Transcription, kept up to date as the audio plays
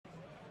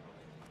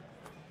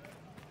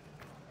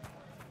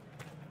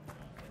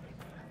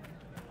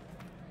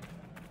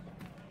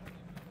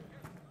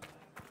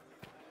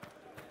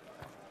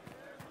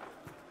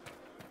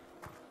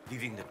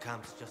Leaving the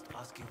camp's just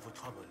asking for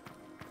trouble.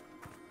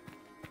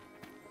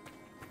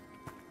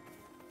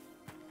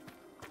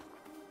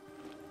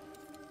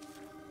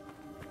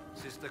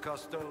 Sister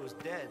Cousteau is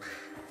dead.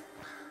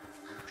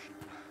 Hope she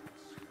bleeds.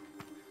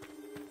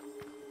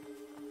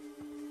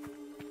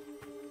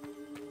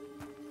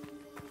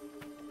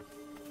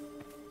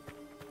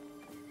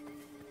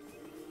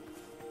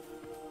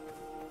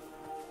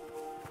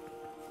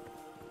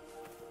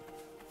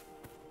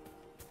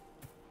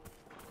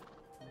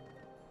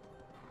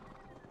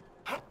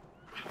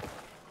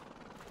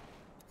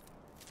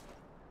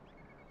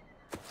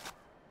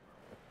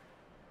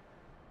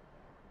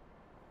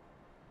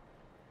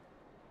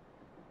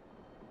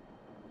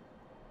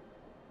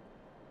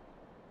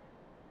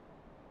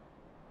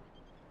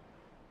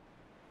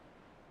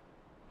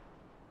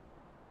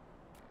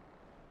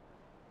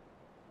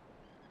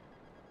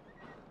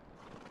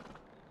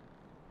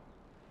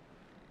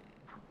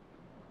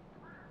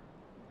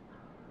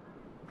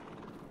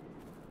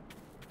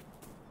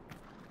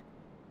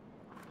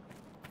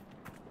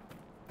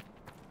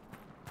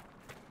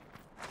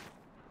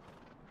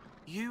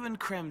 You and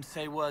Krem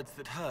say words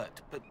that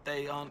hurt, but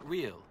they aren't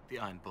real, the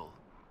Iron Bull.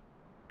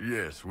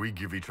 Yes, we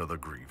give each other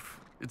grief.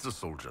 It's a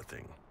soldier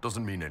thing.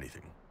 Doesn't mean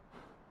anything.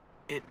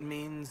 It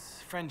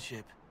means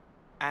friendship,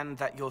 and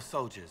that you're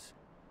soldiers.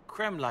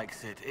 Krem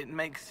likes it. It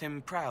makes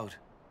him proud.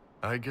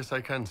 I guess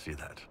I can see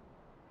that.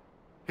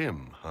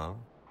 Him, huh?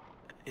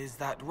 Is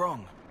that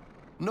wrong?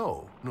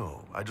 No.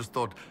 I just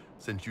thought,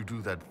 since you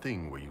do that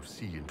thing where you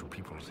see into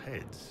people's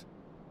heads...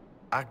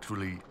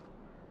 Actually,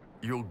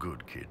 you're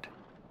good, kid.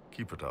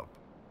 Keep it up.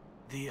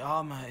 The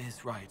armor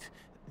is right.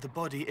 The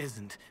body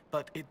isn't,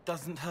 but it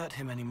doesn't hurt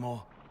him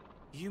anymore.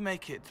 You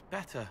make it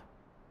better.